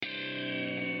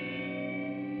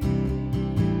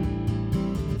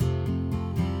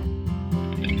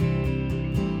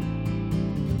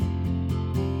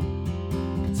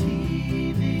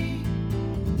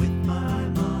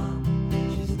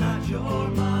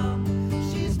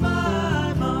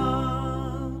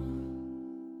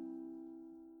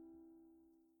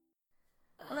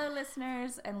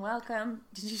listeners, and welcome.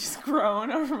 Did you just groan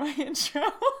over my intro?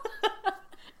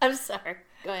 I'm sorry.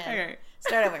 Go ahead. Okay.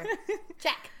 Start over.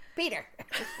 Jack. Peter.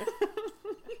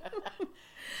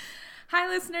 Hi,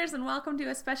 listeners, and welcome to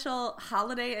a special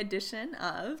holiday edition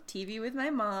of TV with my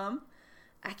mom.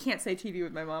 I can't say TV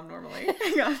with my mom normally.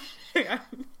 Hang on.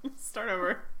 Start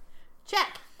over.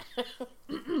 Check.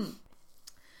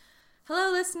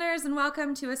 Hello, listeners, and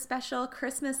welcome to a special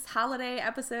Christmas holiday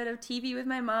episode of TV with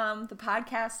my mom, the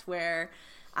podcast where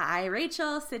I,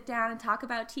 Rachel, sit down and talk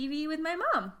about TV with my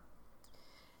mom.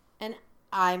 And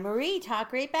I, Marie,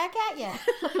 talk right back at you.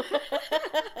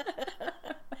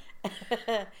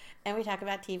 And we talk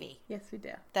about TV. Yes, we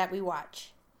do. That we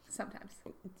watch. Sometimes.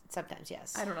 Sometimes,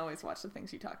 yes. I don't always watch the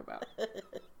things you talk about.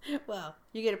 Well,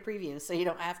 you get a preview, so you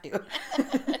don't have to.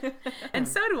 And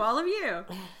so do all of you.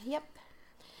 Yep.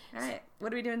 All right.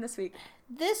 What are we doing this week?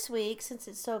 This week, since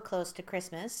it's so close to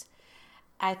Christmas,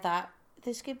 I thought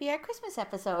this could be our Christmas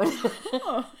episode.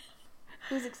 Oh,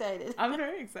 Who's excited? I'm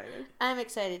very excited. I'm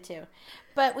excited too.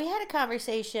 But we had a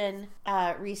conversation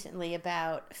recently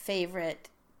about favorite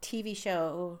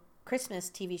Christmas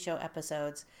TV show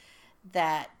episodes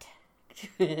that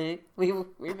we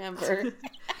remember.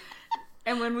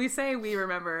 And when we say we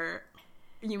remember,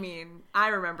 you mean I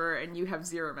remember and you have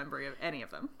zero memory of any of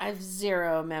them. I have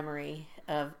zero memory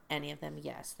of any of them.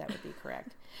 Yes, that would be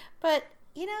correct. But,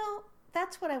 you know,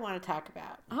 that's what I want to talk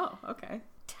about. Oh, okay.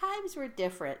 Times were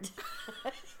different.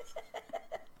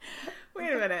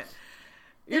 Wait a minute.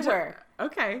 They were.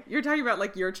 Okay. You're talking about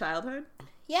like your childhood?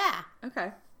 Yeah.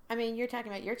 Okay. I mean, you're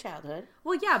talking about your childhood.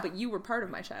 Well, yeah, but you were part of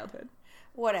my childhood.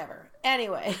 Whatever.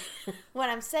 Anyway, what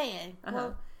I'm saying,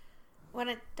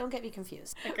 don't get me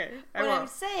confused. Okay. What I'm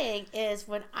saying is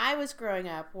when I was growing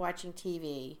up watching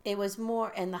TV, it was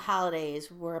more, and the holidays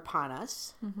were upon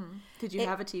us. Mm-hmm. Did you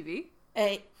have a TV?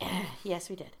 Yes,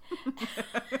 we did.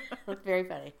 Looked very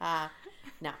funny.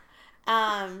 No.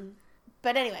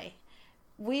 But anyway,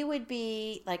 we would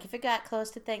be, like, if it got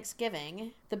close to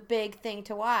Thanksgiving, the big thing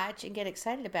to watch and get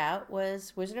excited about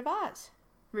was Wizard of Oz.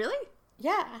 Really?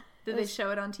 Yeah. Did they show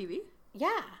it on TV?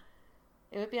 Yeah.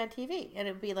 It would be on TV. And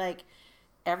it would be like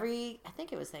I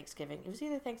think it was Thanksgiving. It was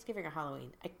either Thanksgiving or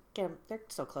Halloween. They're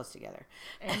so close together.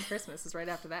 And Christmas is right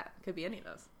after that. Could be any of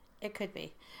those. It could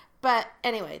be. But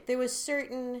anyway, there was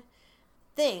certain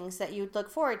things that you'd look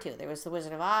forward to. There was The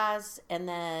Wizard of Oz, and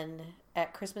then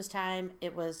at Christmas time,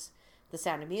 it was The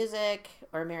Sound of Music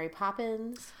or Mary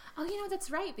Poppins. Oh, you know,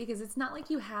 that's right, because it's not like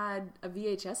you had a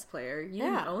VHS player. You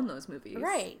didn't own those movies.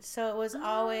 Right. So it was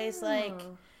always like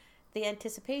the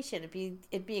anticipation.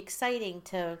 It'd be exciting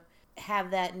to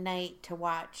have that night to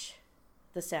watch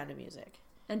The Sound of Music.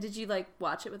 And did you, like,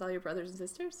 watch it with all your brothers and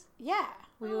sisters? Yeah.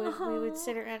 We would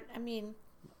sit around. I mean,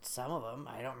 some of them.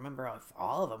 I don't remember if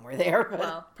all of them were there. But...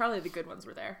 Well, probably the good ones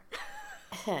were there.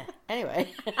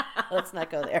 Anyway, let's not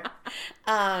go there.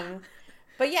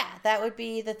 But yeah, that would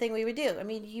be the thing we would do. I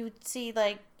mean, you'd see,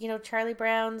 like, you know, Charlie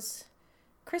Brown's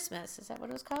Christmas. Is that what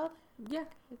it was called? Yeah.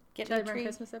 Get Charlie me a Brown tree.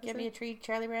 Christmas episode? Get me a tree,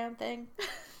 Charlie Brown thing.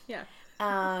 Yeah.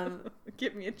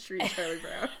 Get me a tree, Charlie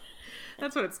Brown.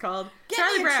 That's what it's called. Get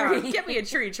Charlie me a Brown. tree. Get me a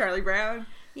tree, Charlie Brown.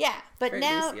 Yeah, but Very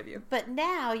now, basic of you. but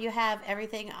now you have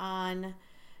everything on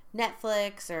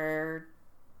Netflix or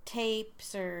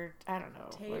tapes or I don't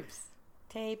know.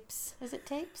 Tapes. Is it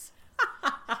tapes?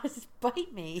 Just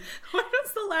bite me. When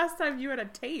was the last time you had a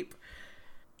tape?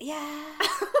 Yeah,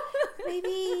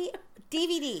 maybe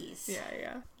DVDs.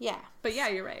 Yeah. But yeah,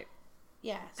 you're right.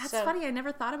 Yeah, that's funny. I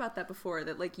never thought about that before.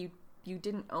 That like you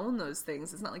didn't own those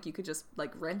things. It's not like you could just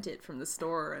like rent it from the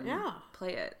store and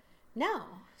play it. No,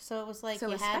 so it was like so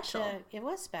you had special. It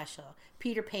was special.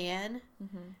 Peter Pan.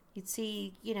 Mm-hmm. You'd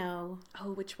see, you know.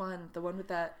 Oh, which one? The one with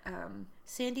that.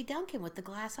 Sandy Duncan with the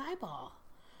glass eyeball.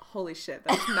 Holy shit!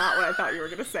 That's not what I thought you were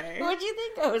gonna say. What'd you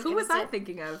think I was? Who was I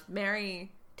thinking of? Mary.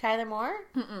 Tyler Moore.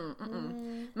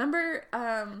 Remember?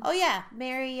 Oh yeah,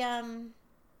 Mary.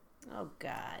 Oh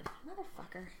God,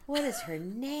 motherfucker. What is her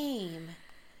name?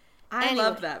 I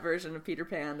love that version of Peter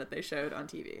Pan that they showed on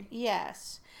TV.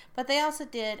 Yes. But they also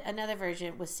did another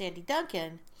version with Sandy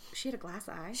Duncan. She had a glass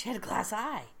eye. She had a glass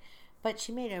eye. But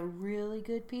she made a really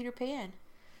good Peter Pan.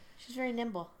 She's very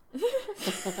nimble. Well,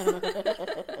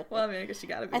 I mean, I guess she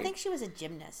gotta be. I think she was a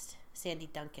gymnast, Sandy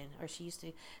Duncan. Or she used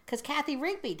to... Because Kathy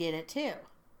Rigby did it, too.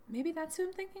 Maybe that's who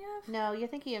I'm thinking of? No, you're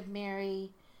thinking of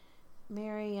Mary...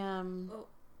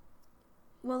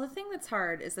 Well, the thing that's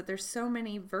hard is that there's so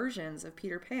many versions of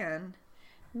Peter Pan.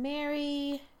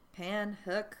 Mary... Pan,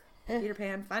 Hook, Peter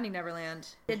Pan, Finding Neverland.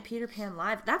 Did Peter Pan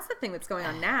live? That's the thing that's going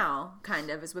on now, kind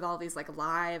of, is with all these, like,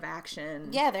 live action.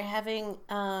 Yeah, they're having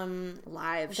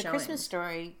live The showings. Christmas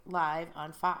Story live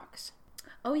on Fox.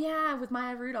 Oh yeah, with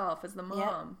Maya Rudolph as the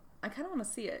mom. I kind of want to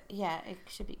see it. Yeah, it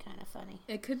should be kind of funny.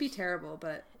 It could be terrible,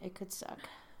 but it could suck.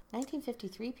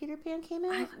 1953 Peter Pan came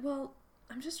out?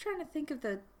 I'm just trying to think of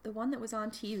the one that was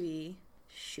on TV.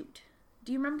 Shoot.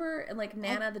 Do you remember, like,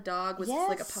 Nana the dog was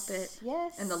like a puppet?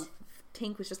 Yes. And the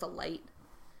Tink was just a light?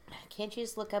 Can't you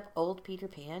just look up old Peter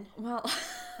Pan? Well,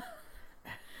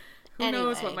 who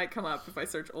knows what might come up if I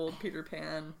search old Peter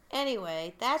Pan.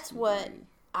 Anyway, that's what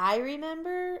I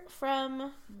remember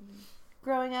from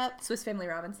growing up. Swiss Family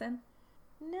Robinson?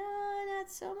 No, not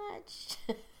so much.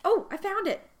 Oh, I found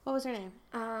it. What was her name?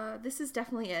 This is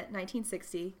definitely it.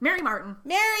 1960. Mary Martin.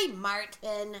 Mary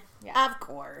Martin. Yeah. Of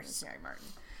course. Mary Martin.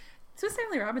 Swiss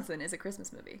Family Robinson is a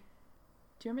Christmas movie.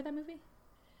 Do you remember that movie?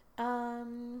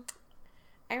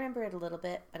 I remember it a little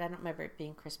bit, but I don't remember it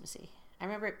being Christmassy. I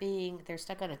remember it being they're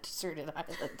stuck on a deserted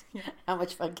island. Yeah. How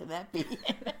much fun can that be?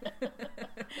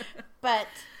 But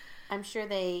I'm sure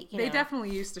they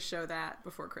definitely used to show that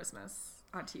before Christmas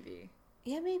on TV.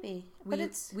 Yeah, maybe.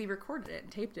 We recorded it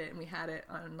and taped it, and we had it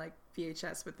on like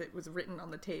VHS, but it was written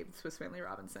on the tape, Swiss Family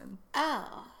Robinson.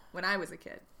 Oh. When I was a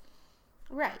kid.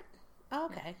 Right.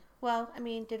 Okay. Yeah. Well, I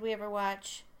mean, did we ever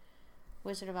watch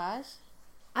Wizard of Oz?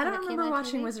 I don't remember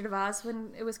watching Wizard of Oz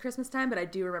when it was Christmas time, but I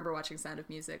do remember watching Sound of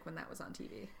Music when that was on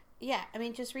TV. Yeah, I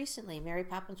mean, just recently, Mary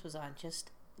Poppins was on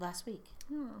just last week.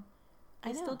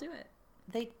 I still do it.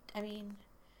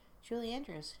 Julie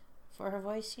Andrews, for her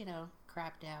voice,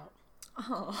 crapped out.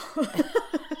 Oh.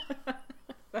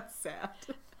 That's sad.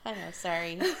 I know,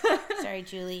 sorry. Sorry,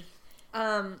 Julie.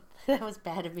 That was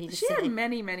bad of me to say. She had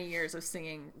many, many years of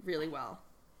singing really well.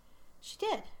 She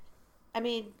did. I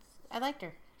mean, I liked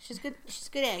her. She's good. She's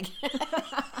a good egg.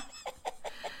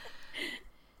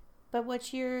 But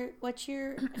what's your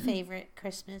favorite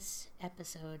Christmas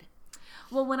episode?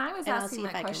 Well, when I was asking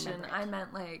that question, I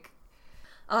meant like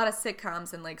a lot of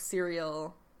sitcoms and like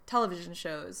serial television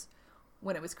shows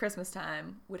when it was Christmas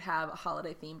time would have a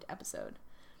holiday themed episode.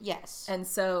 Yes. And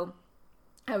so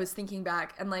I was thinking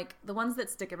back, and like the ones that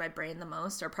stick in my brain the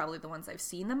most are probably the ones I've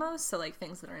seen the most. So like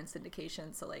things that are in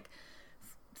syndication. So like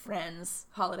Friends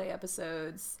holiday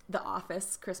episodes, The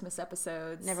Office Christmas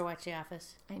episodes. Never watched The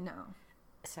Office. I know.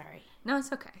 Sorry. No,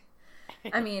 it's okay.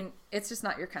 I mean, it's just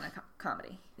not your kind of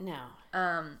comedy. No.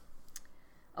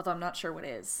 Although I'm not sure what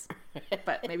is,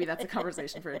 but maybe that's a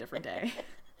conversation for a different day.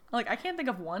 Like, I can't think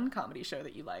of one comedy show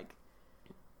that you like.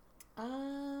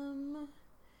 You're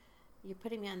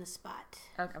putting me on the spot.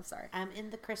 Okay, I'm sorry. I'm in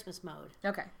the Christmas mode.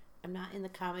 Okay. I'm not in the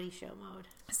comedy show mode.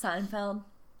 Seinfeld.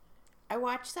 I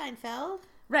watched Seinfeld.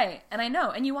 Right, and I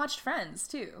know, and you watched Friends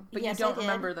too, but yes, you don't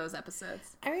remember those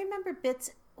episodes. I remember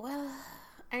bits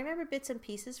and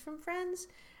pieces from Friends.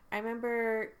 I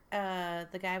remember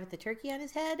the guy with the turkey on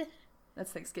his head.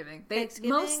 That's Thanksgiving.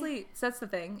 Mostly, so that's the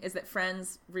thing, is that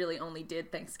Friends really only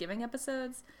did Thanksgiving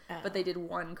episodes, but they did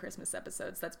one Christmas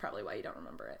episode, so that's probably why you don't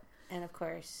remember it. And of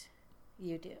course,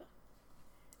 you do.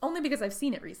 Only because I've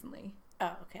seen it recently.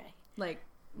 Oh, okay. Like,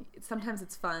 sometimes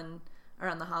it's fun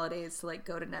around the holidays to like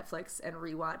go to Netflix and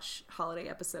rewatch holiday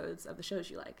episodes of the shows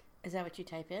you like. Is that what you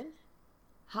type in?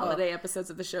 Holiday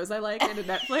episodes of the shows I like into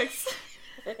Netflix.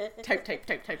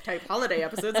 type holiday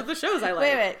episodes of the shows I like.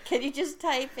 Wait a minute. Can you just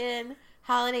type in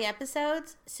holiday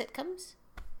episodes, sitcoms?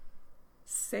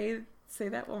 Say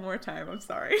that one more time. I'm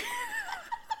sorry.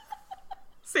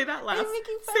 Say that last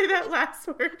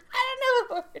word. I don't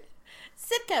know the word.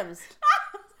 Sitcoms.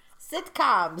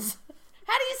 Sitcoms.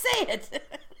 How do you say it?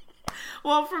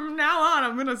 Well, from now on,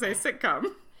 I'm going to say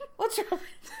sitcom. What's wrong?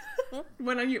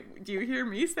 Do you hear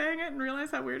me saying it and realize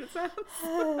how weird it sounds?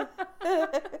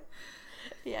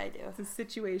 Yeah, I do. It's a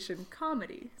situation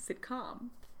comedy. Sitcom.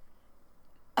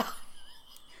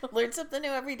 Learn something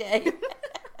new every day.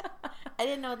 I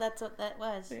didn't know that's what that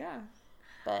was. Yeah.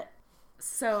 But.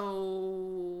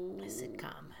 So. A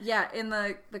sitcom. Yeah, in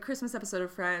the Christmas episode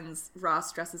of Friends,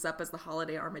 Ross dresses up as the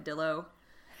holiday armadillo.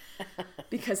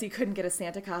 Because he couldn't get a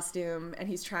Santa costume, and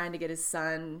he's trying to get his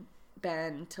son,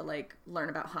 Ben, to, like, learn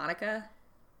about Hanukkah.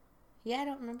 Yeah, I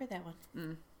don't remember that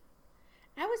one.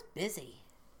 I was busy.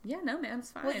 Yeah, no, man,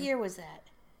 it's fine. What year was that?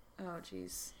 Oh,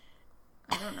 jeez.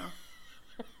 I don't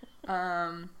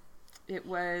know. It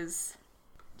was...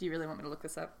 Do you really want me to look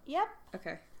this up? Yep.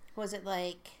 Okay. Was it,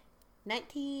 like,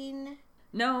 19...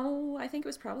 No, I think it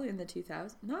was probably in the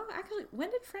 2000s. No, actually, when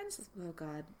did Friends... Oh,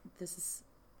 God. This is...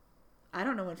 I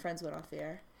don't know when Friends went off the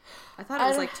air. I thought it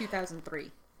was like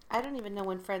 2003. I don't even know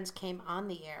when Friends came on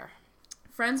the air.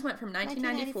 Friends went from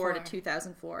 1994 to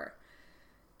 2004.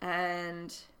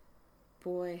 And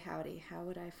boy, howdy, how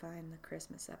would I find the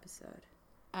Christmas episode?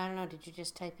 I don't know. Did you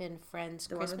just type in Friends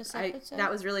The one with- Christmas I- episode?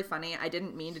 that was really funny. I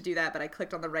didn't mean to do that, but I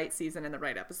clicked on the right season and the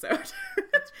right episode.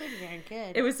 That's pretty darn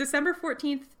good. It was December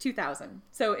 14th, 2000.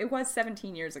 So it was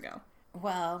 17 years ago.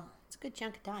 Well, it's a good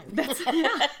chunk of time.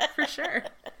 Yeah, for sure.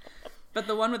 But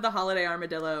the one with the holiday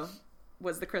armadillo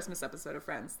was the Christmas episode of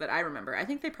Friends that I remember. I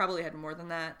think they probably had more than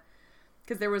that.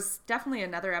 Because there was definitely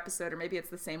another episode, or maybe it's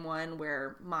the same one,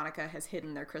 where Monica has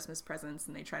hidden their Christmas presents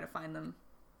and they try to find them.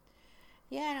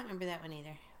 Yeah, I don't remember that one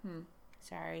either.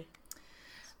 Sorry.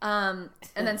 And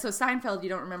then so Seinfeld, you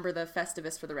don't remember the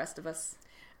Festivus for the rest of us?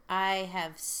 I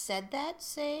have said that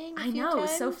saying a I few know, it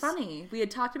was so times. funny. We had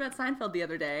talked about Seinfeld the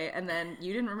other day, and then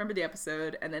you didn't remember the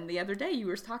episode, and then the other day you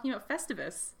were talking about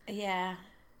Festivus. Yeah.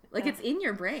 Like, it's in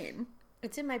your brain.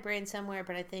 It's in my brain somewhere,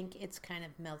 but I think it's kind of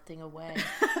melting away.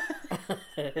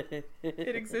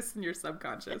 It exists in your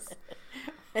subconscious.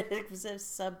 It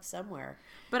exists somewhere.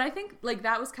 But I think, like,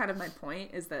 that was kind of my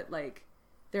point, is that, like,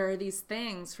 there are these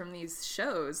things from these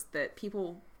shows that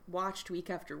people watched week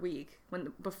after week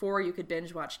before you could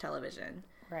binge watch television.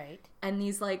 Right. And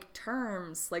these, like,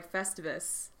 terms, like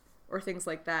Festivus or things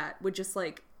like that, would just,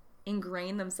 like,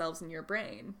 ingrain themselves in your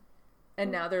brain.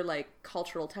 And now they're, like,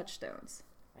 cultural touchstones.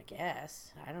 I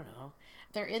guess. I don't know.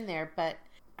 They're in there, but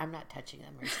I'm not touching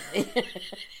them recently.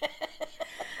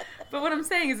 But what I'm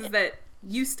saying is that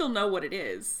you still know what it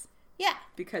is. Yeah.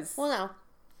 Because, Well, no.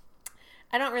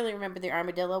 I don't really remember the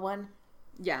armadillo one.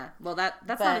 yeah, well, that's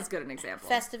But not as good an example.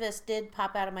 Festivus did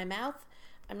pop out of my mouth.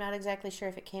 I'm not exactly sure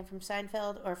if it came from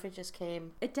Seinfeld or if it just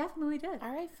came... It definitely did.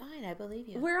 All right, fine. I believe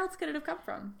you. Where else could it have come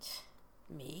from?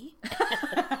 Me?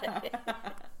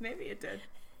 Maybe it did.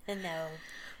 No.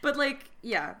 But, like,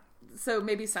 yeah. So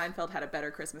maybe Seinfeld had a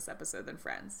better Christmas episode than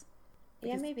Friends. Yeah,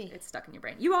 Because maybe. It's stuck in your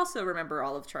brain. You also remember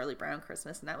all of Charlie Brown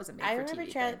Christmas, and that was a I made-for-TV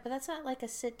remember Charlie, thing. but that's not like a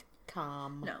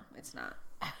sitcom. No, it's not.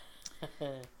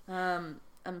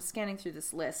 I'm scanning through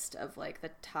this list of, like,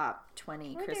 the top 20 I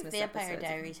wonder Christmas if Vampire episodes.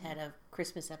 Diaries had a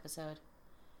Christmas episode.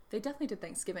 They definitely did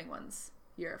Thanksgiving ones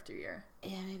year after year.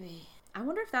 Yeah, maybe. I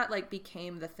wonder if that, like,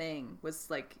 became the thing.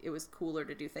 Was, like, it was cooler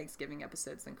to do Thanksgiving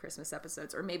episodes than Christmas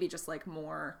episodes. Or maybe just, like,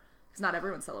 more... Because not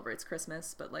everyone celebrates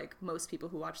Christmas, but, like, most people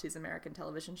who watch these American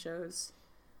television shows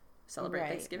celebrate Right.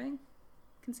 Thanksgiving,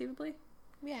 conceivably.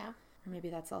 Yeah. Or maybe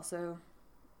that's also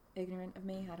ignorant of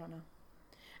me. I don't know.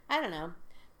 I don't know.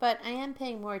 But I am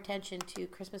paying more attention to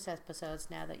Christmas episodes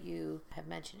now that you have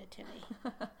mentioned it to me.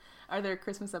 Are there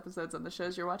Christmas episodes on the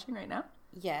shows you're watching right now?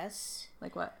 Yes.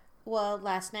 Like what? Well,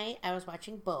 last night I was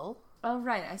watching Bull. Oh,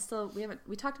 right.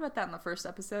 We talked about that in the first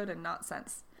episode and not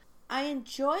since. I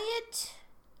enjoy it.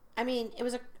 I mean, it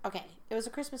was a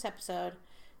Christmas episode.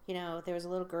 You know, there was a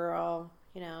little girl,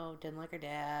 you know, didn't like her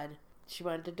dad. She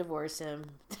wanted to divorce him.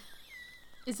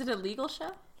 Is it a legal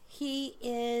show? He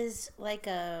is like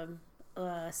a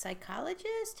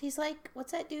psychologist. He's like,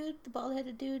 what's that dude? The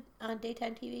bald-headed dude on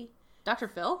daytime TV? Dr.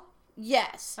 Phil?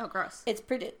 Yes. Oh, gross. It's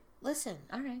pretty... Listen,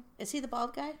 All right. is he the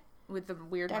bald guy? With the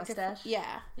weird Dr. mustache?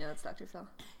 Yeah. Yeah, that's Dr. Phil.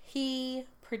 He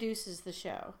produces the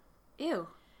show. Ew.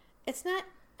 It's not...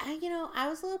 I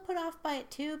was a little put off by it,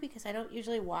 too, because I don't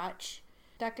usually watch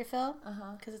Dr. Phil.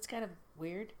 Uh-huh. Because it's kind of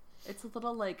weird. It's a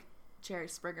little, like, Jerry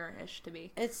Springer-ish to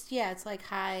be. It's like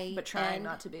high But trying end.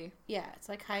 not to be. Yeah, it's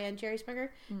like high-end Jerry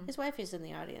Springer. His wife is in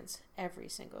the audience every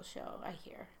single show, I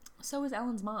hear. So is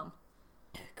Ellen's mom.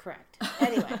 Correct.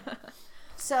 Anyway.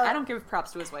 So I don't give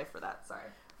props to his wife for that. Sorry.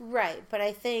 Right, but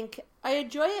I think I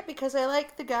enjoy it because I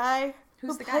like the guy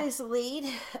Who's who the guy? plays the lead.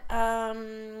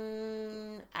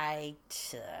 I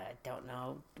don't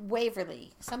know.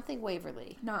 Waverly. Something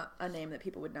Waverly. Not a name that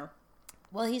people would know.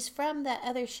 Well, he's from that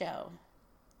other show.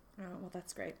 Oh, well,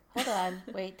 that's great. Hold on.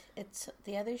 Wait. It's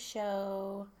the other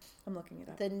show. I'm looking it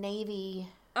up. The Navy.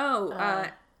 Oh,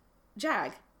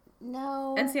 JAG.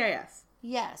 No. NCIS.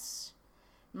 Yes.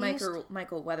 He used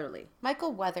Michael Weatherly.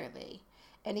 Michael Weatherly.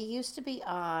 And he used to be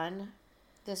on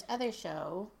this other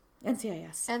show,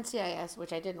 NCIS. NCIS,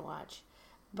 which I didn't watch.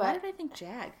 Why But did I think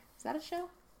JAG? Is that a show?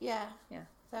 yeah, Yeah.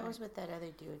 that was with that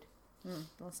other dude.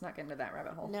 Let's not get into that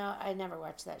rabbit hole. No, I never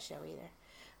watched that show either.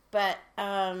 But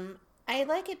I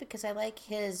like it because I like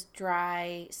his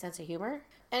dry sense of humor.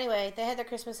 Anyway, they had their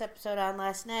Christmas episode on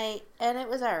last night, and it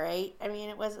was all right. I mean,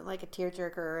 it wasn't like a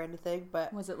tearjerker or anything,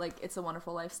 but Was it like It's a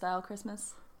Wonderful Lifestyle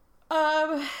Christmas?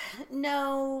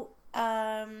 no,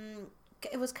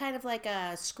 it was kind of like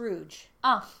a Scrooge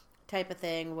Oh. type of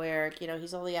thing where, you know,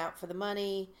 he's only out for the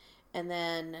money, and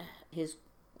then his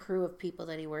crew of people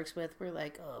that he works with were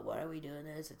like, oh, why are we doing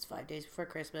this? It's 5 days before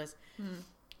Christmas.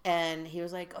 And he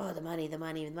was like, oh, the money, the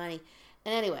money, the money.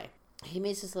 And anyway, he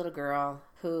meets this little girl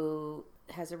who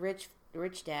has a rich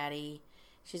daddy.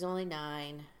 She's only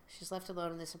 9. She's left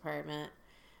alone in this apartment.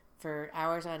 for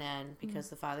hours on end because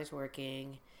the father's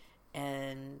working,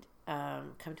 and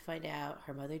come to find out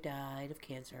her mother died of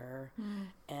cancer,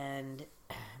 and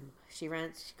she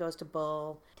goes to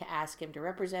Bull to ask him to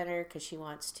represent her because she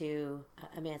wants to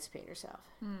emancipate herself.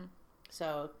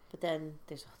 So, but then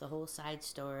there's the whole side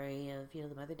story of,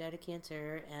 the mother died of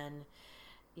cancer, and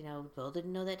Bull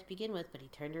didn't know that to begin with, but he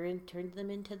turned them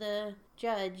into the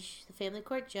judge, the family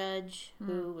court judge,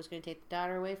 who was going to take the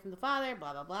daughter away from the father,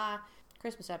 blah, blah, blah.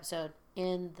 Christmas episode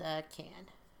in the can.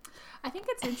 I think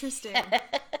it's interesting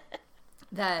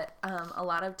that a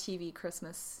lot of TV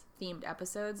Christmas themed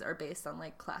episodes are based on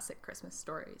like classic Christmas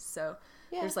stories. So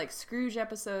there's like Scrooge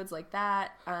episodes like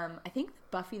that. I think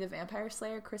Buffy the Vampire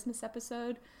Slayer Christmas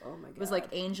episode was like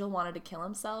Angel wanted to kill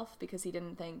himself because he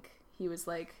didn't think he was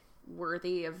like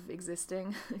worthy of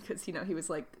existing because he was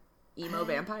like emo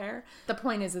vampire. The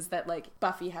point is that like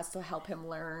Buffy has to help him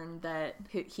learn that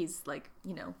he's like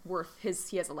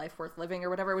he has a life worth living or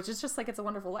whatever, which is just like It's a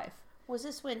Wonderful Life. Was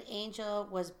this when Angel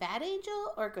was bad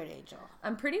Angel or good Angel?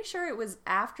 I'm pretty sure it was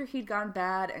after he'd gone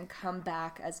bad and come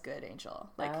back as good Angel,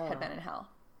 like had been in hell.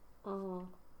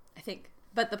 I think.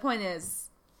 But the point is,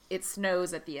 it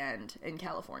snows at the end in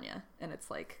California, and it's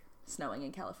like snowing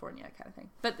in California kind of thing.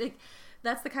 But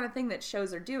that's the kind of thing that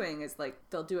shows are doing, is like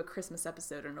they'll do a Christmas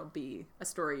episode and it'll be a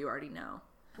story you already know.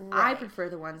 Right. I prefer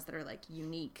the ones that are like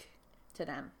unique to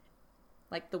them,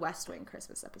 like the West Wing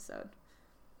Christmas episode.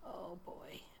 Oh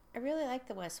boy, I really like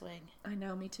the West Wing. I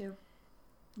know, me too.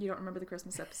 You don't remember the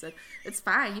Christmas episode? It's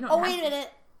fine. You don't. Oh, wait a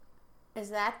minute.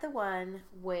 Is that the one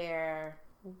where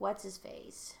what's his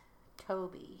face,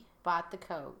 Toby, bought the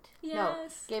coat?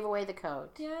 Yes. No, gave away the coat.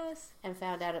 Yes. And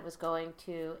found out it was going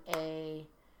to a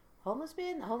homeless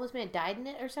man? The homeless man died in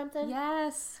it or something?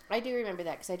 Yes. I do remember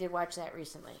that because I did watch that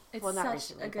recently. It's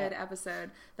such a good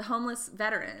episode. The homeless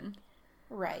veteran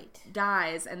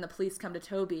dies, and the police come to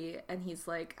Toby, and he's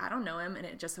like, I don't know him, and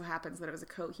it just so happens that it was a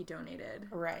coat he donated.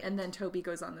 Right. And then Toby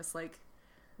goes on this like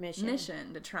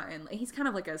mission to try and he's kind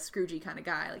of like a Scroogey kind of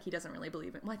guy. Like he doesn't really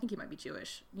believe it. Well, I think he might be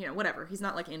Jewish. Whatever. He's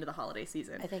not like into the holiday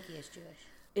season. I think he is Jewish.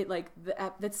 It like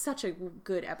that's such a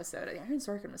good episode. Aaron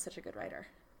Sorkin was such a good writer.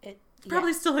 It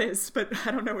probably still is, but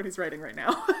I don't know what he's writing right now.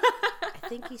 I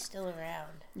think he's still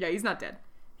around. Yeah, he's not dead.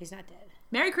 He's not dead.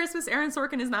 Merry Christmas, Aaron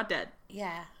Sorkin is not dead.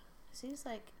 Yeah. Seems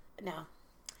like no.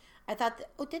 I thought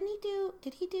that, did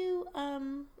he do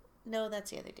no,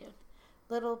 that's the other dude.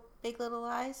 Big Little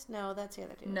Lies? No, that's the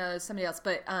other dude. No, somebody else,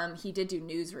 but he did do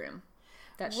Newsroom.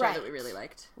 That show that we really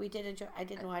liked. We did enjoy. I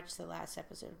didn't watch the last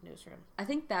episode of Newsroom. I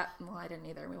think I didn't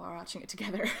either. We were watching it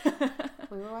together.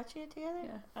 We were watching it together?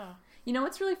 Yeah. Oh. You know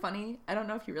what's really funny? I don't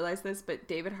know if you realize this, but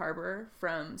David Harbour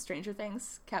from Stranger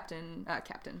Things,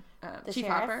 Chief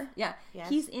Hopper. Yeah. Yes.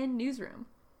 He's in Newsroom.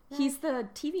 Yeah. He's the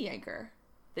TV anchor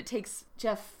that takes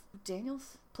Jeff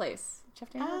Daniels' place. Jeff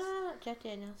Daniels? Jeff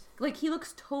Daniels. Like, he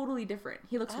looks totally different.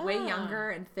 He looks way younger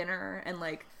and thinner and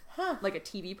like a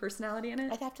TV personality in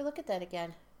it. I'd have to look at that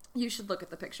again. You should look at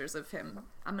the pictures of him.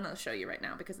 I'm going to show you right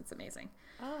now because it's amazing.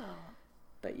 Oh.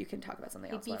 But you can talk about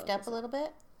something else. He beefed up a little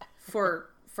bit? For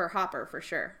Hopper, for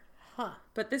sure. Huh.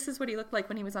 But this is what he looked like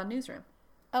when he was on Newsroom.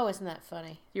 Oh, isn't that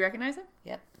funny? You recognize him?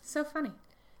 Yep. So funny.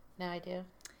 Now I do.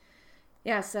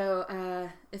 Yeah, so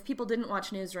if people didn't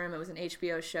watch Newsroom, it was an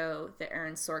HBO show that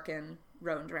Aaron Sorkin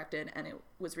wrote and directed, and it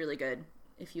was really good.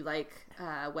 If you like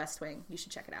West Wing, you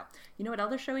should check it out. You know what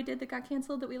other show he did that got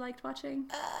canceled that we liked watching?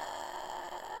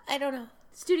 I don't know.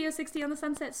 Studio 60 on the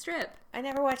Sunset Strip. I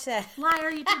never watched that.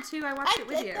 Liar, you did too. I watched it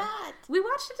with you. I did not. We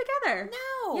watched it together.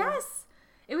 No. Yes.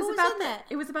 It was Who about was in that?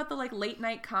 It was about the like late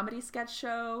night comedy sketch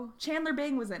show. Chandler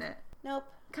Bing was in it. Nope.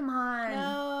 Come on.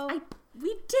 No.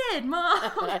 We did,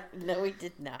 Mom. No, we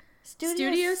did not.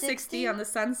 Studio 60 on the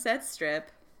Sunset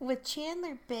Strip. With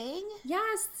Chandler Bing?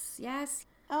 Yes. Yes.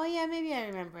 Oh, yeah, maybe I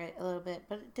remember it a little bit,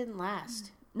 but it didn't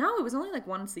last. No, it was only like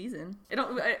one season.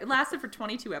 It lasted for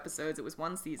 22 episodes. It was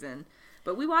one season.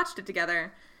 But we watched it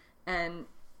together, and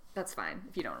that's fine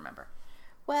if you don't remember.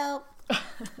 Well,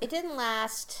 it didn't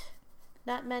last.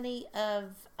 Not many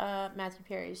of Matthew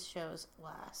Perry's shows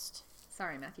last.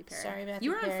 Sorry, Matthew Perry. Sorry, Matthew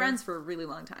You were Perry. on Friends for a really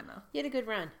long time, though. You had a good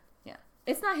run. Yeah.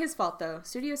 It's not his fault, though.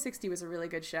 Studio 60 was a really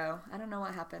good show. I don't know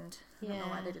what happened. I don't know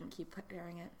why they didn't keep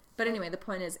airing it. But anyway, the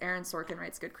point is Aaron Sorkin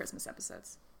writes good Christmas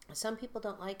episodes. Some people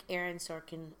don't like Aaron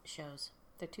Sorkin shows.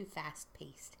 They're too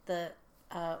fast-paced. The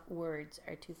words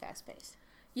are too fast-paced.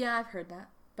 Yeah, I've heard that.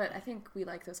 But I think we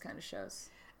like those kind of shows.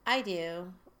 I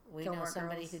do. We Gilmore know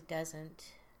somebody Girls. who doesn't.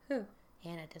 Who?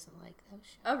 Hannah doesn't like those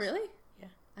shows. Oh, really? Yeah.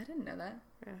 I didn't know that.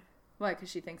 Yeah. Why? Because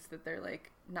she thinks that they're,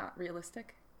 like, not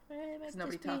realistic? Because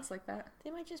nobody talks like that?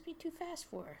 They might just be too fast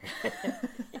for her.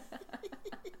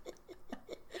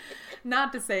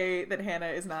 Not to say that Hannah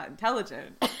is not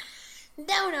intelligent.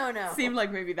 No. Seemed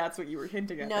like maybe that's what you were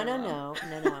hinting at. No. there, Mom.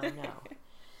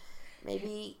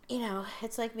 Maybe,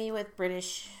 it's like me with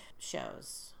British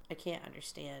shows. I can't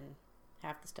understand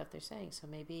half the stuff they're saying, so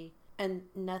maybe, and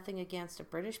nothing against a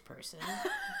British person,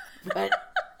 but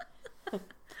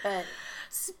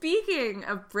Speaking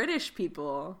of British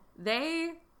people,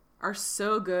 they are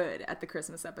so good at the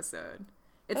Christmas episode.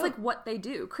 It's like what they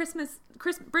do.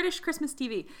 British Christmas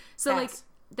TV. So Yes.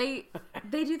 like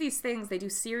they do these things. They do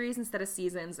series instead of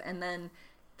seasons, and then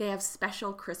they have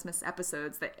special Christmas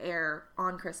episodes that air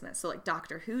on Christmas. So like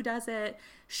Doctor Who does it,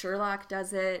 Sherlock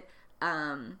does it,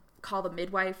 Call the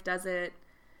Midwife does it.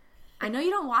 I know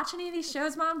you don't watch any of these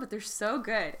shows, Mom, but they're so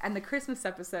good. And the Christmas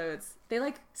episodes, they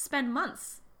like spend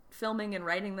months filming and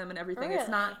writing them and everything. Really?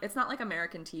 It's not like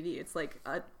American TV. It's like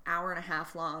an hour and a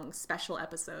half long special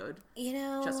episode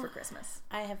just for Christmas.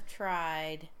 I have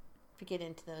tried to get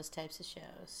into those types of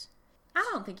shows. I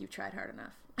don't think you've tried hard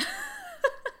enough.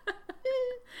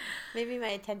 Maybe my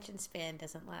attention span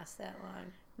doesn't last that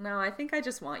long. No, I think I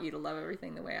just want you to love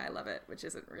everything the way I love it, which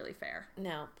isn't really fair.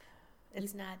 Nope.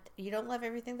 It's not. You don't love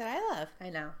everything that I love. I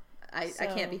know. I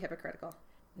can't be hypocritical.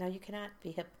 No, you cannot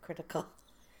be hypocritical.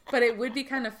 But it would be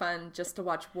kind of fun just to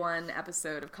watch one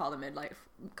episode of Call the Midwife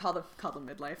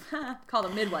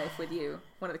with you,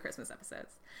 one of the Christmas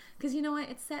episodes. Because you know what?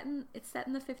 It's set in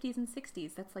the 50s and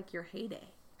 60s. That's like your heyday.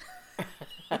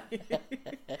 I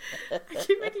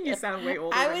keep making you sound way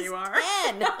older than you are.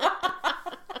 I was 10.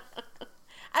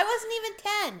 I wasn't even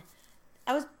 10.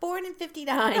 I was born in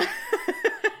 59.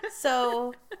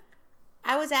 So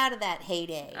I was out of that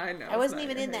heyday. I know. I wasn't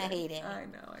even in that heyday. I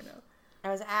know. I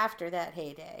was after that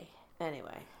heyday.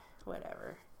 Anyway,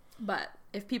 whatever. But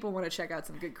if people want to check out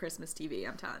some good Christmas TV,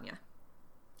 I'm telling you.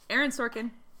 Aaron Sorkin.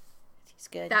 He's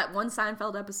good. That one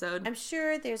Seinfeld episode. I'm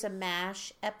sure there's a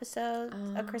MASH episode,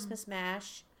 a Christmas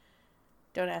MASH.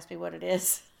 Don't ask me what it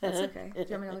is. That's okay. Do you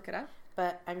want me to look it up?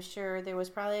 But I'm sure there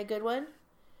was probably a good one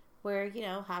where,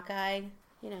 Hawkeye,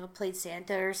 played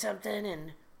Santa or something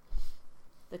and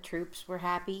the troops were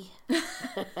happy.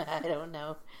 I don't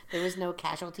know. There was no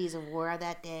casualties of war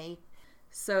that day.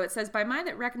 So it says, by my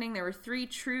reckoning, there were 3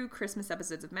 true Christmas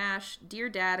episodes of MASH. Dear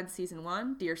Dad in Season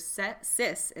 1, Dear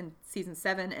Sis in Season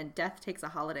 7, and Death Takes a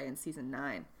Holiday in Season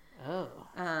 9. Oh.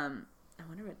 I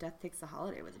wonder what Death Takes a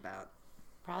Holiday was about.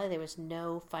 Probably there was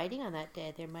no fighting on that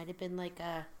day. There might have been like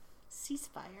a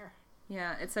ceasefire.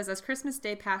 Yeah, it says, as Christmas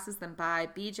Day passes them by,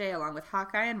 BJ, along with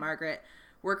Hawkeye and Margaret,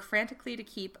 work frantically to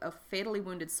keep a fatally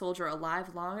wounded soldier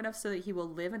alive long enough so that he will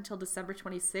live until December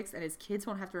 26th and his kids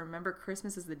won't have to remember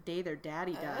Christmas as the day their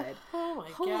daddy died. Oh my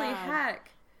God. Holy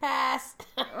heck. Pass.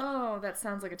 Oh, that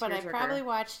sounds like a tearjerker. But I probably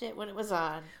watched it when it was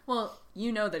on. Well,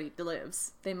 you know that he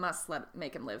lives. They must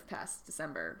make him live past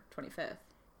December 25th.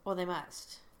 Well, they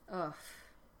must. Ugh.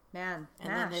 Man.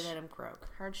 And then they let him croak.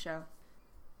 Hard show.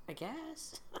 I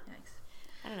guess. Yikes.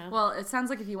 I don't know. Well, it sounds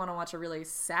like if you want to watch a really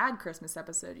sad Christmas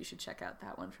episode, you should check out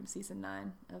that one from Season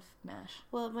 9 of MASH.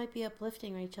 Well, it might be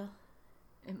uplifting, Rachel.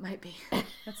 It might be.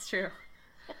 That's true.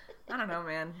 I don't know,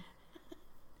 man.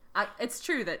 It's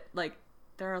true that, like,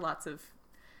 there are lots of...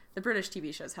 The British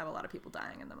TV shows have a lot of people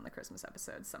dying in them in the Christmas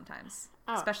episodes sometimes.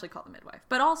 Oh. Especially Call the Midwife.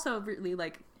 But also really,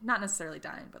 like, not necessarily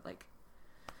dying, but, like,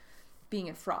 being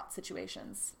in fraught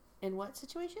situations. In what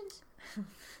situations?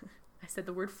 I said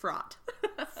the word fraught.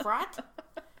 Fraught?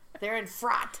 They're in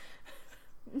fraught.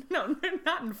 No, they're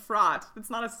not in fraught.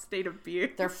 It's not a state of being.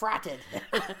 They're fraughted.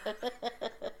 What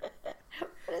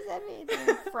does that mean? They're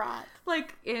in fraught.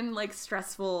 Like in like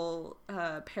stressful,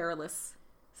 perilous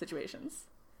situations.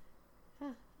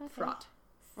 Huh, okay. Fraught.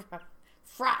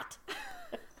 Fraught.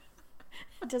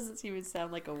 It doesn't even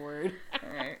sound like a word. All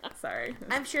right, sorry.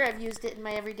 I'm sure I've used it in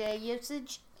my everyday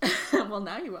usage. Well,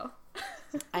 now you will.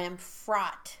 I am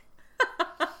fraught.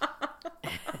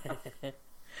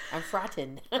 I'm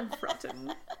fraughten. I'm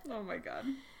fraughten. Oh my God.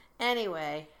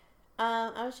 Anyway,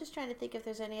 I was just trying to think if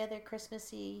there's any other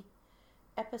Christmassy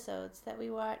episodes that we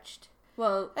watched.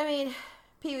 Well, I mean,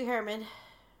 Pee Wee Herman,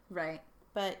 right.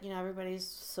 but everybody's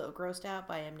so grossed out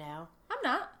by him now. I'm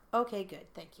not. Okay, good.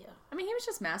 Thank you. I mean, he was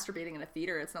just masturbating in a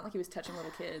theater. It's not like he was touching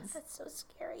little kids. That's so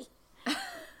scary.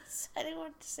 I didn't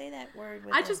want to say that word.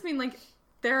 I just mean, like,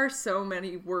 there are so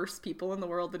many worse people in the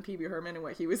world than Pee Wee Herman and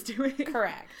what he was doing.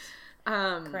 Correct.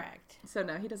 Correct. So,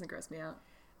 no, he doesn't gross me out.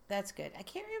 That's good. I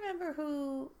can't remember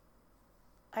who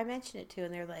I mentioned it to,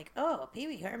 and they're like, oh, Pee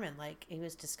Wee Herman, like, he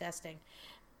was disgusting.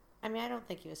 I mean, I don't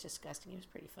think he was disgusting. He was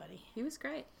pretty funny. He was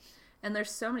great. And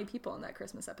there's so many people in that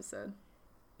Christmas episode.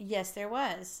 Yes, there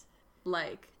was.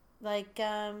 Like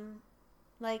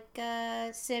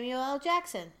Samuel L.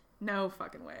 Jackson. No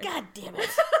fucking way. God damn it.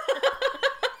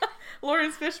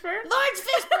 Lawrence Fishburne? Lawrence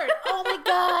Fishburne! Oh my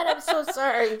god, I'm so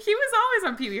sorry. He was always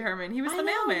on Pee Wee Herman. He was the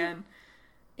mailman.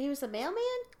 He was the mailman?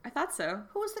 I thought so.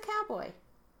 Who was the cowboy?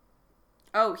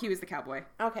 Oh, he was the cowboy.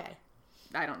 Okay.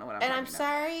 I don't know what I'm And talking I'm about.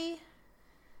 sorry.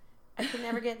 I can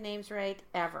never get names right,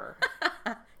 ever.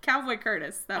 Cowboy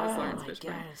Curtis. That was Lawrence Oh my Fishburne.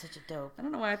 god, I'm such a dope. I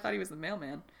don't know why I thought he was the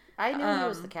mailman. I knew he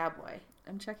was the cowboy.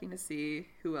 I'm checking to see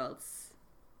who else.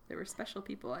 There were special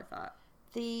people, I thought.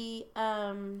 The,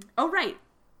 Oh, right.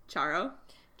 Charo.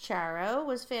 Charo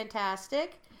was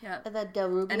fantastic. Yeah. The Del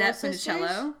Rubio Annette sisters.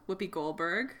 Funicello. Whoopi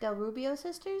Goldberg. Del Rubio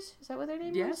sisters? Is that what their name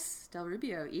was? Yes. Del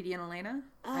Rubio. Edie and Elena.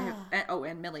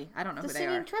 And Millie. I don't know The who they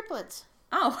singing are. triplets.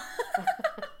 Oh.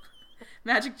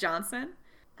 Magic Johnson.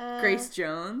 Grace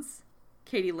Jones.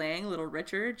 Katie Lang. Little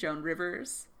Richard. Joan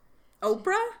Rivers.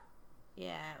 Oprah?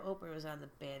 Yeah, Oprah was on the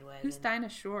bandwagon. Who's Dinah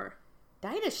Shore?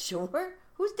 Dinah Shore?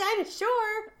 Who's Dinah Shore?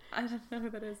 I don't know who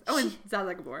that is. Oh, and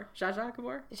Zsa Gabor. Zsa Zsa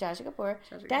Gabor? Zsa Zsa Gabor.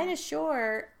 Zsa Zsa Dinah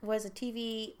Shore was a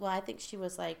TV, well, I think she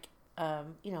was like,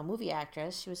 movie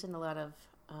actress. She was in a lot of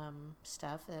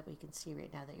stuff that we can see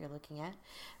right now that you're looking at.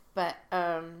 But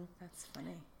That's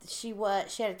funny. she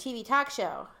had a TV talk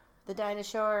show, the Dinah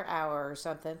Shore Hour or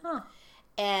something. Huh.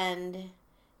 And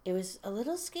it was a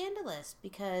little scandalous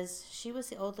because she was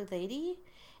the older lady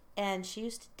and she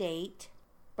used to date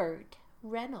Burt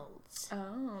Reynolds.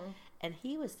 Oh. And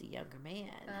he was the younger man.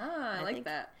 Ah, I like think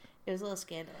that. It was a little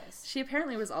scandalous. She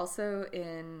apparently was also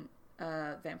in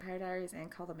Vampire Diaries and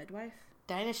Call the Midwife.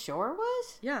 Dinah Shore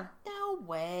was? Yeah. No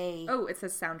way. Oh, it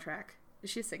says soundtrack. Is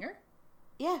she a singer?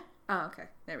 Yeah. Oh, okay.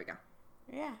 There we go.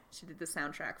 Yeah. She did the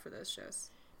soundtrack for those shows.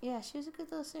 Yeah, she was a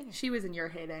good little singer. She was in your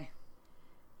heyday.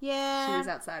 Yeah. She was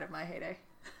outside of my heyday.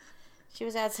 She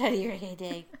was outside of your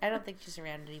heyday. I don't think she's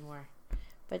around anymore.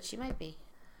 But she might be.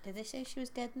 Did they say she was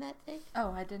dead in that thing?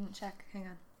 Oh, I didn't check. Hang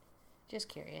on. Just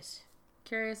curious.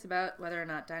 Curious about whether or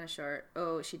not Dinah Shore...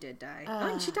 Oh, she did die.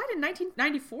 She died in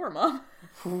 1994, Mom.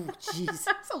 Oh, jeez.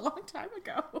 That's a long time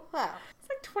ago. Wow. It's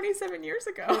like 27 years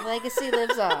Her ago. legacy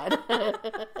lives on.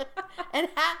 And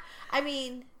I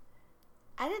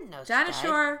didn't know she Dinah died.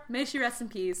 Shore, may she rest in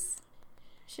peace.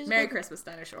 She was a Merry good- Christmas,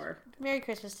 Dinah Shore. Merry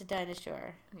Christmas to Dinah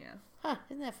Shore. Yeah. Huh,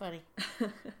 isn't that funny?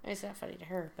 It's not funny to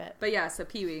her, but... But yeah, so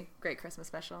Pee-wee, great Christmas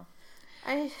special.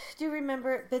 I do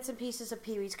remember bits and pieces of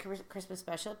Pee-wee's Christmas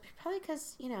special, probably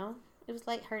because, it was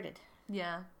lighthearted.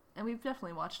 Yeah, and we've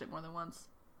definitely watched it more than once.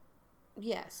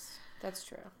 Yes, that's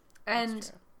true.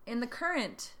 And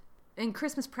in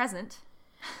Christmas present,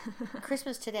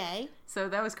 Christmas today. so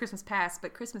that was Christmas past,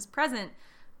 but Christmas present,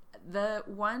 the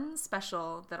one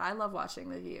special that I love watching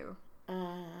with you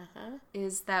Uh-huh.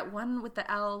 is that one with the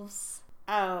elves,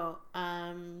 Oh,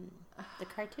 the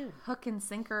cartoon. Hook and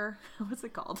Sinker. What's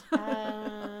it called?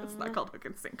 It's not called Hook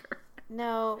and Sinker.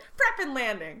 No. Prep and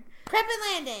Landing. Prep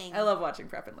and Landing. I love watching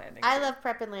Prep and Landing. I love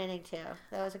Prep and Landing, too.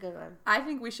 That was a good one. I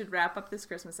think we should wrap up this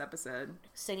Christmas episode.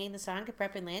 Singing the song to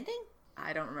Prep and Landing?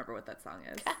 I don't remember what that song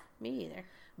is, Me either.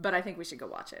 but I think we should go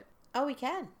watch it. Oh, we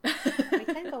can. We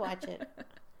can go watch it.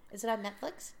 Is it on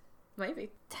Netflix? Maybe.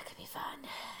 That could be fun.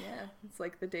 Yeah, it's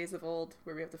like the days of old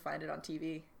where we have to find it on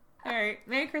TV. All right,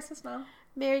 Merry Christmas, Mom.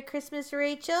 Merry Christmas,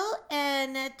 Rachel,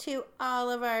 and to all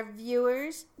of our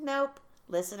viewers. Nope,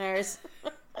 listeners.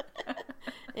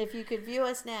 If you could view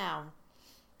us now.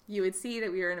 You would see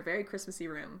that we are in a very Christmassy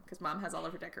room because Mom has all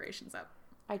of her decorations up.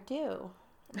 I do.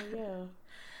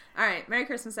 All right, Merry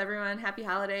Christmas, everyone. Happy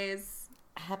holidays.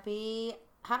 Happy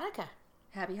Hanukkah.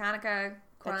 Happy Hanukkah.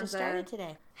 That just started Kwanzaa.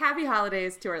 today. Happy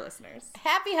holidays to our listeners.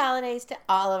 Happy holidays to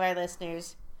all of our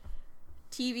listeners.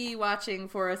 TV watching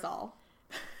for us all.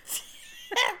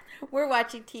 We're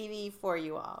watching TV for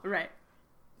you all. Right.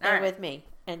 And with me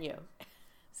and you.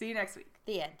 See you next week.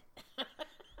 The end.